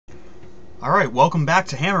Alright, welcome back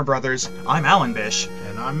to Hammer Brothers. I'm Alan Bish.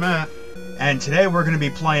 And I'm Matt. And today we're going to be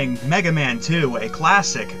playing Mega Man 2, a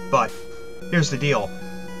classic, but here's the deal.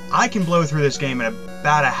 I can blow through this game in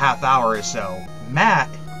about a half hour or so. Matt...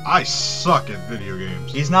 I suck at video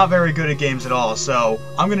games. He's not very good at games at all, so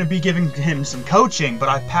I'm going to be giving him some coaching, but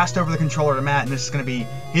I've passed over the controller to Matt, and this is going to be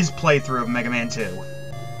his playthrough of Mega Man 2.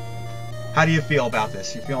 How do you feel about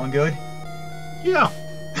this? You feeling good? Yeah.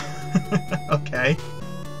 Okay.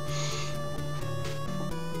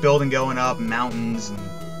 Building going up, mountains, and...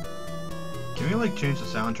 Can we, like, change the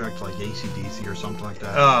soundtrack to, like, AC/DC or something like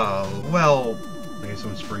that? Oh, well... Maybe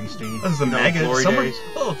some Springsteen? This is the Mega...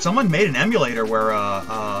 Someone made an emulator where,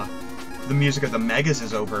 the music of the Megas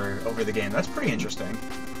is over the game. That's pretty interesting.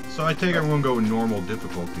 So I take everyone go with normal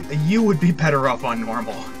difficulty. You would be better off on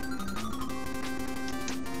normal.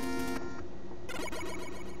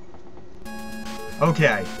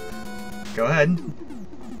 Okay. Go ahead.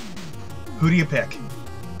 Who do you pick?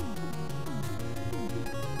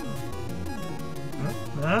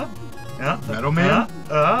 Metal Man?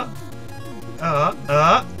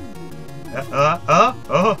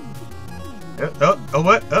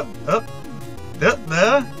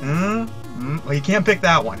 Well, you can't pick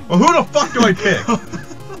that one. Well, who the fuck do I pick?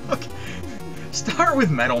 Okay. Start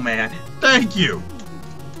with Metal Man. Thank you!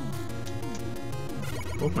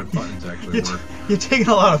 Both my buttons actually work. You're taking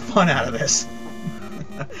a lot of fun out of this.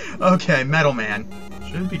 Okay, Metal Man.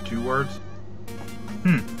 Shouldn't it be 2 words?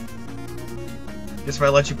 Guess if I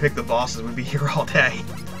let you pick the bosses, we'd be here all day.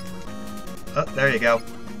 Oh, there you go.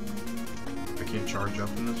 I can't charge up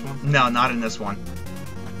in this one? No, not in this one.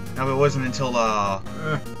 No, it wasn't until,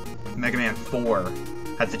 Mega Man 4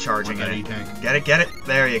 had the charging in it. tank. Get it, get it?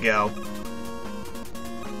 There you go.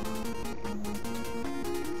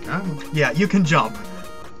 Yeah, you can jump.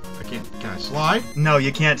 I can't. Can I slide? No,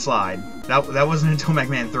 you can't slide. That wasn't until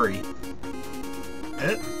Mega Man 3.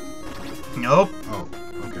 Nope. Oh,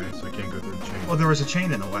 okay, so I can't go through the chain. Well, there was a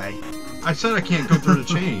chain in the way. I said I can't go through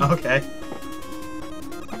the chain. Okay.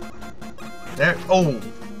 There. Oh.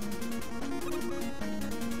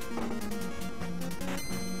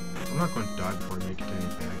 I'm not going to die before I make it to any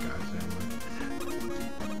bad guys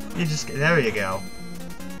anyway. You just. There you go.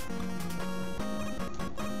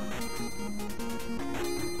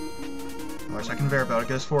 Watch, I conveyor belt. It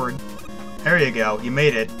goes forward. There you go. You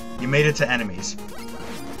made it. You made it to enemies.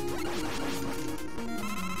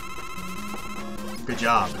 Good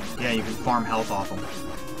job. Yeah, you can farm health off them.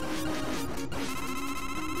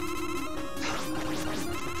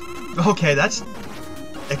 Okay, that's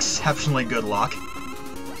exceptionally good luck.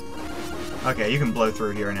 Okay, you can blow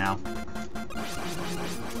through here now.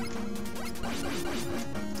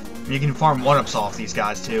 You can farm 1-ups off these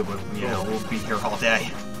guys too, but, you know, we'll be here all day.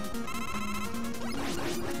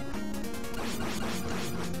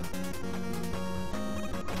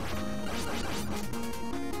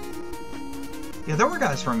 Yeah, there were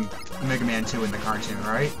guys from Mega Man 2 in the cartoon,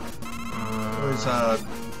 right? It was, I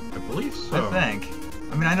believe so. I think.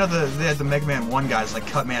 I mean, I know they had the Mega Man 1 guys, like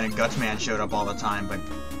Cutman and Gutsman showed up all the time, but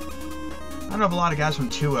I don't know if a lot of guys from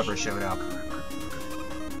 2 ever showed up.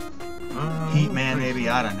 Heatman, maybe?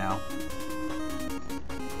 I don't know.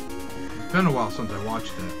 It's been a while since I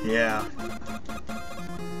watched it. Yeah.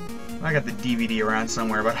 I got the DVD around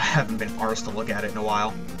somewhere, but I haven't been arsed to look at it in a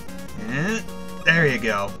while. There you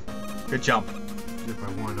go. Good jump. If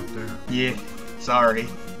I want it up there. Yeah. Sorry.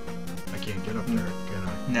 I can't get up there, can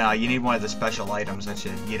I? No, you need one of the special items that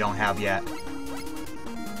you don't have yet.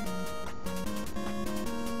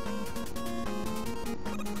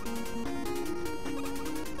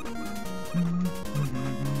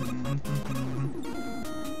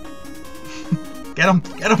 Get him!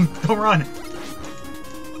 Get him! Don't run!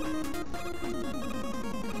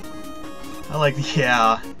 I like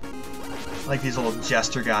these little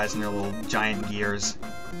jester guys and their little giant gears.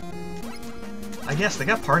 I guess they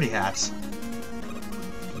got party hats.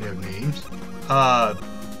 Do they have names?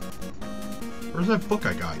 Where's that book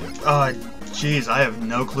I got you? Jeez, I have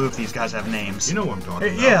no clue if these guys have names. You know what I'm talking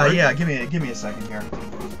about, Yeah, right? yeah, give me a second here.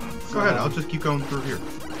 Go ahead, I'll just keep going through here.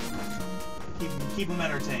 Keep them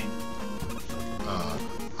entertained.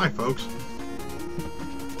 Hi folks.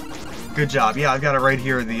 Good job. Yeah, I've got it right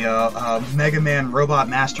here, the Mega Man Robot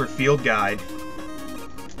Master Field Guide.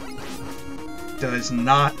 Does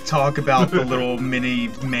not talk about the little mini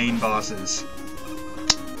main bosses.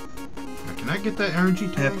 Now, can I get that energy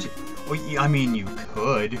tank? Well, I mean, you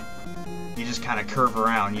could. You just kind of curve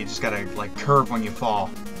around. You just gotta, like, curve when you fall.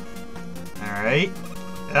 Alright.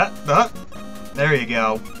 There you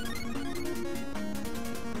go.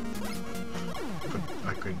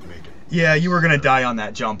 I couldn't make it. Yeah, you were gonna die on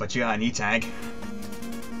that jump, but you got an E-tank.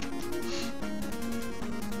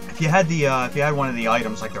 if you had one of the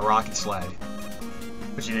items like the rocket sled,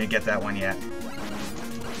 but you didn't get that one yet.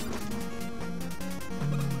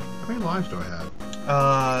 How many lives do I have?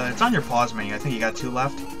 It's on your pause menu. I think you got 2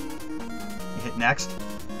 left. You hit next,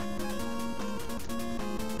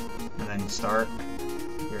 and then start.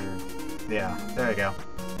 Yeah, there you go.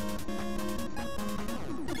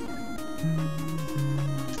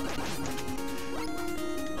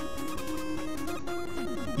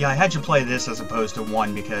 Yeah, I had you play this as opposed to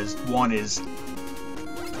 1 because 1 is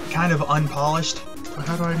kind of unpolished. But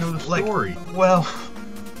how do I know the story? Well,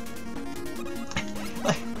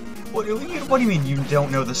 what do you mean you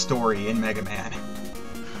don't know the story in Mega Man?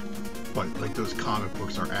 But like those comic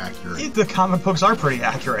books are accurate. The comic books are pretty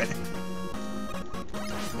accurate.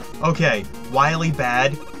 Okay, Wily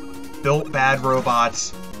bad, built bad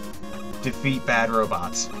robots, defeat bad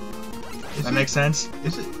robots. That makes sense?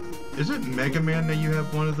 Is it Mega Man that you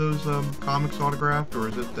have one of those comics autographed, or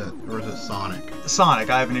is it Sonic? Sonic.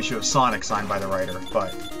 I have an issue of Sonic signed by the writer,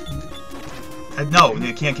 but no,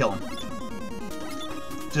 you can't kill him.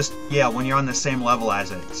 Just yeah, when you're on the same level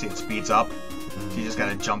as it, see it speeds up. So you just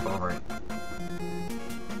gotta jump over it.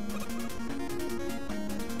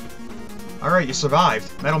 All right, you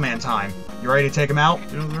survived. Metal Man time. You ready to take him out?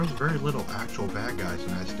 You know, there's very little actual bad guys in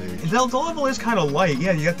that stage. The level is kind of light.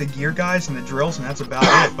 Yeah, you got the gear guys and the drills, and that's about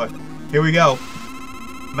it. But here we go.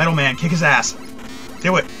 Metal Man, kick his ass.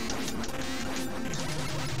 Do it.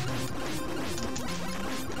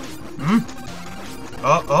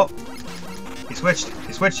 Oh. He switched.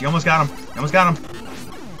 You almost got him.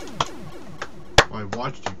 Well, I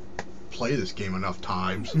watched you play this game enough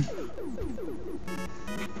times.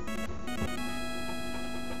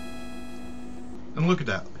 And look at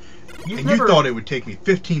that. You thought it would take me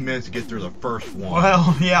 15 minutes to get through the first one.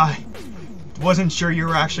 Well, yeah. I wasn't sure you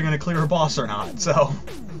were actually going to clear a boss or not, so...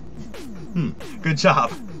 Good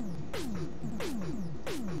job.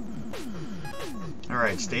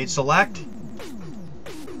 Alright, stage select.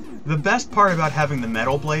 The best part about having the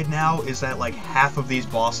Metal Blade now is that, like, half of these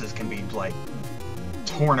bosses can be, like,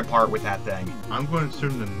 torn apart with that thing. I'm going to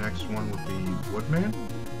assume the next one would be Woodman?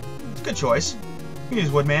 It's a good choice. You can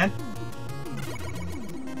use Woodman.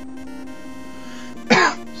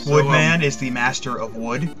 Woodman is the master of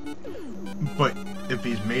wood. But if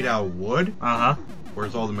he's made out of wood, uh-huh,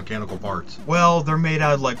 where's all the mechanical parts? Well, they're made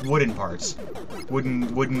out of like wooden parts,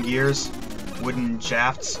 wooden gears, wooden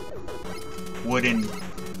shafts, wooden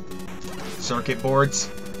circuit boards.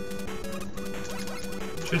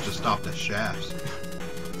 Should just stop the shafts.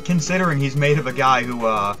 Considering he's made of a guy who,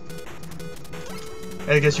 I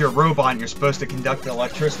guess you're a robot and you're supposed to conduct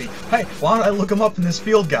electricity. Hey, why don't I look him up in this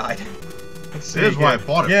field guide? Let's see. Here's why I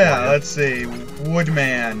bought it. Yeah, let's see.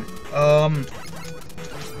 Woodman.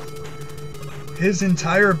 His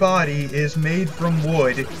entire body is made from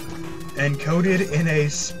wood and coated in a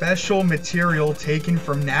special material taken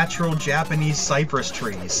from natural Japanese cypress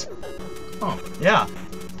trees. Oh. Yeah.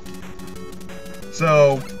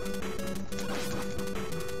 So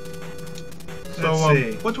let's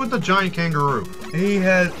see. What's with the giant kangaroo? He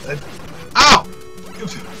has a... Ow!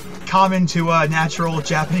 Common to natural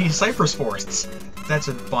Japanese cypress forests. That's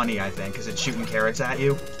a bunny, I think, because it's shooting carrots at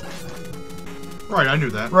you. Right, I knew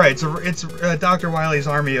that. Right, it's Dr. Wily's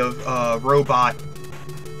army of robot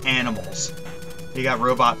animals. You got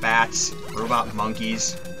robot bats, robot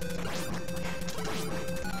monkeys.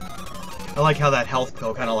 I like how that health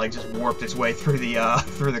pill kind of like just warped its way through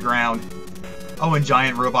the ground. Oh, and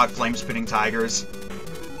giant robot flame-spitting tigers.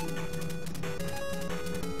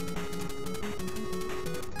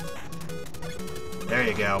 There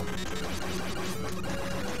you go.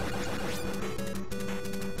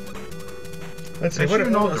 Let's see. What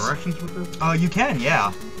are all directions with this? You can,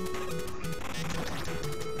 yeah.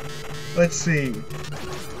 Let's see.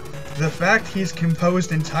 The fact he's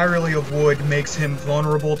composed entirely of wood makes him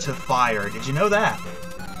vulnerable to fire. Did you know that?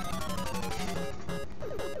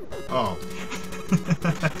 Oh.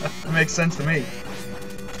 That makes sense to me.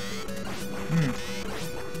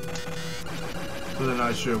 So then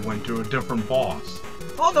I should have went to a different boss.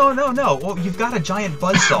 Oh, no. Well, you've got a giant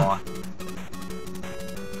buzzsaw.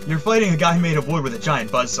 You're fighting a guy made of wood with a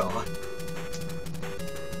giant buzzsaw.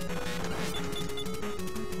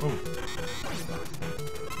 Oh.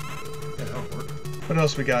 Yeah, that'll work. What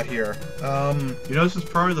else we got here? You know, this is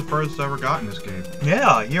probably the furthest I ever got in this game.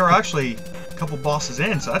 Yeah, you're actually a couple bosses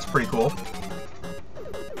in, so that's pretty cool.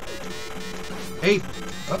 Hey!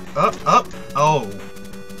 Up. Oh.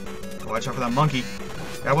 Watch out for that monkey.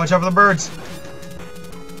 Gotta watch out for the birds.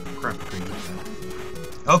 Crap, I couldn't use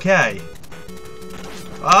that. Okay.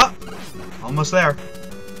 Almost there.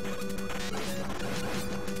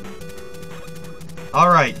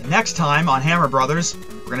 Alright, next time on Hammer Brothers,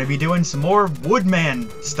 we're going to be doing some more Woodman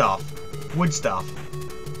stuff. Wood stuff.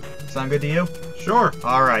 Sound good to you? Sure.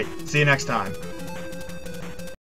 Alright, see you next time.